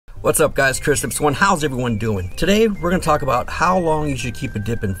What's up guys, Chris Dips One. How's everyone doing? Today we're going to talk about how long you should keep a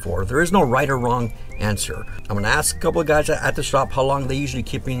dipping for. There is no right or wrong answer. I'm going to ask a couple of guys at the shop how long they usually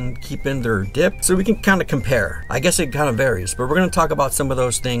keep in their dip so we can kind of compare. I guess it kind of varies, but we're going to talk about some of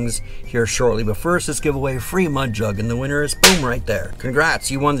those things here shortly. But first, let's give away a free mud jug, and the winner is boom right there.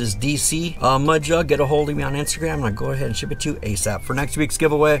 Congrats, you won this DC mud jug. Get a hold of me on Instagram and I'll go ahead and ship it to you ASAP. For next week's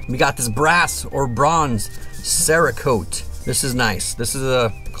giveaway, we got this brass or bronze Cerakote. This is nice. This is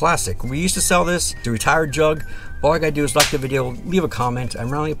a classic. We used to sell this. It's a retired jug. All I gotta do is like the video, leave a comment.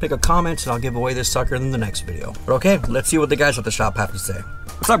 I'm randomly pick a comment and I'll give away this sucker in the next video. But okay, let's see what the guys at the shop have to say.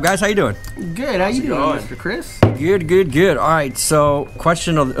 What's up guys, how you doing? Good, how you doing, Mr. Chris? Good, good, good. All right, so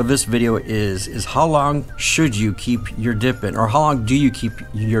question of this video is how long should you keep your dip in, or how long do you keep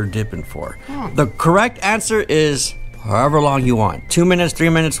your dip in for? The correct answer is however long you want. 2 minutes, 3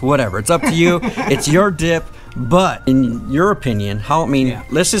 minutes, whatever. It's up to you. It's your dip. But in your opinion,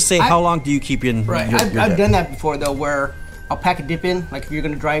 let's just say how long do you keep in your dip? I've done that before though, where I'll pack a dip in. Like if you're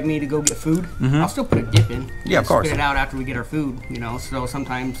gonna drive me to go get food, I'll still put a dip in. Yeah, of course. Spit it out after we get our food, you know. So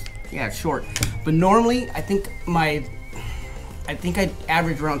sometimes, yeah, it's short. But normally, I think I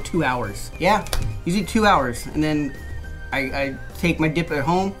average around 2 hours. Yeah, usually 2 hours, and then I take my dip at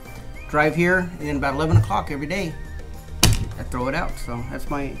home, drive here, and then about 11 o'clock every day, I throw it out. So that's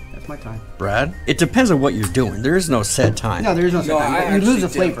my time. Brad? It depends on what you're doing. There is no set time. No, there is no set time. You lose the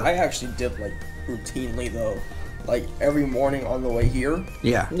flavor. I actually dip like routinely though. Like every morning on the way here.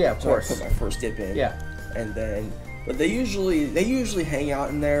 Yeah. Yeah, of course. I put my first dip in. Yeah. And then, but they usually hang out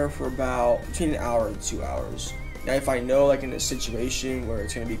in there for about between an hour and 2 hours. Now if I know like in a situation where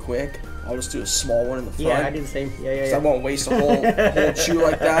it's gonna be quick, I'll just do a small one in the front. Yeah, I do the same. Yeah. So I won't waste a whole chew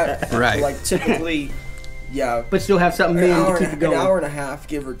like that. Right. But like typically. Yeah, but still have something to keep it going. An hour and a half,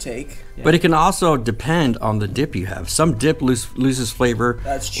 give or take. Yeah. But it can also depend on the dip you have. Some dip loses flavor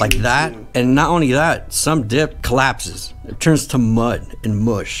like that, and not only that, some dip collapses. It turns to mud and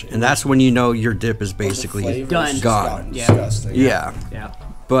mush, and that's when you know your dip is basically gone. Disgusting. Yeah. Yeah.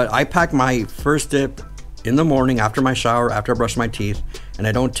 But I pack my first dip in the morning after my shower, after I brush my teeth, and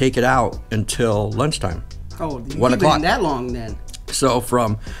I don't take it out until lunchtime. Oh, you 1 o'clock. keep it in that long then? So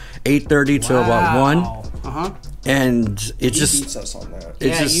from 8:30 to about 1. And it just beats us on that.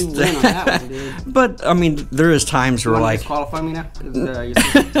 Yeah, you win on that one, dude. But I mean, there is times where like disqualify me now.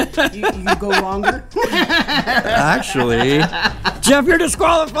 You go longer. Actually, Jeff, you're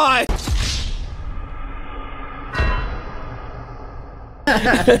disqualified.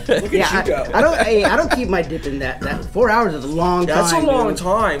 Look at you go. I don't keep my dip in that. 4 hours is a long time. That's a long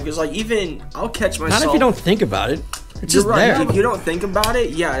time because like even I'll catch myself. Not if you don't think about it. It's just right. there. If you don't think about it,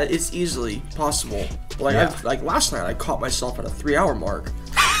 yeah, it's easily possible. Like like last night, I caught myself at a 3 hour mark,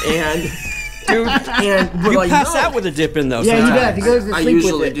 and dude, you like, pass out with a dip in though. Yeah, he goes to sleep I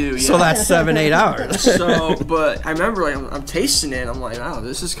usually with it. do. Yeah. So that's 7-8 hours. So, but I remember like I'm tasting it. I'm like, oh,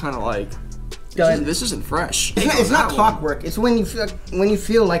 this is kind of like. This isn't fresh. It's not clockwork. It's when you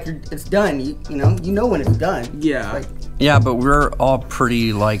feel like it's done. You know when it's done. Yeah. Like, yeah, but we're all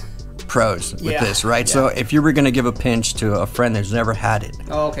pretty like pros with this, right? Yeah. So if you were gonna give a pinch to a friend that's never had it,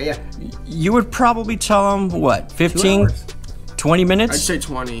 yeah, you would probably tell them what, 15, 20 minutes? I'd say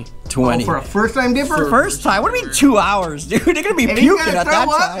 20. 20. Oh, for a first time dipper? First time? What do you mean 2 hours, dude? You're gonna be puking at that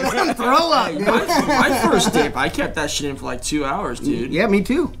time. Throw up, dude. My first dip, I kept that shit in for like 2 hours, dude. Yeah, me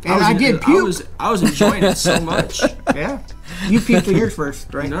too. And I did puke. I was enjoying it so much. Yeah. You puked in yours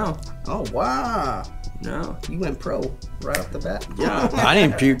first, right? No. Oh, wow. No. You went pro right off the bat. Yeah. I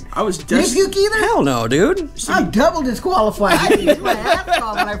didn't puke. I was You didn't puke either? Hell no, dude. I'm double disqualified. I used my ass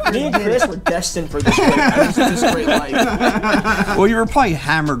off when I first Me and Chris were destined for this great life. Well, you were probably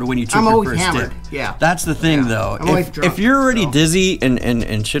hammered when you took your first hammered. dip. Yeah. That's the thing, though. I'm always drunk, if you're already dizzy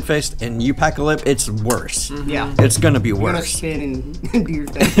and shit-faced and you pack a lip, it's worse. Yeah. It's gonna be You're gonna worse. spit and do your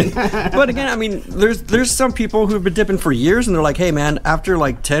thing. But again, I mean, there's some people who've been dipping for years and they're like, hey man, after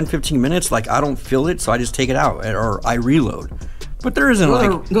like 10-15 minutes, like I don't feel it, so I just take it out or I reload. But there isn't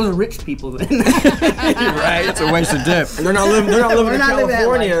those are rich people then. Right, it's a waste of dip. And they're not living in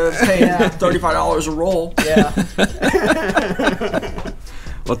California paying $35 a roll. Yeah.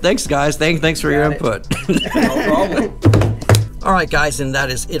 Well, thanks guys. Thanks for your input. No problem. All right, guys, and that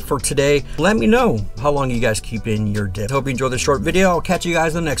is it for today. Let me know how long you guys keep in your dip. Hope you enjoyed this short video. I'll catch you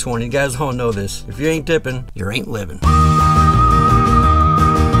guys in the next one. You guys all know this. If you ain't dipping, you ain't living.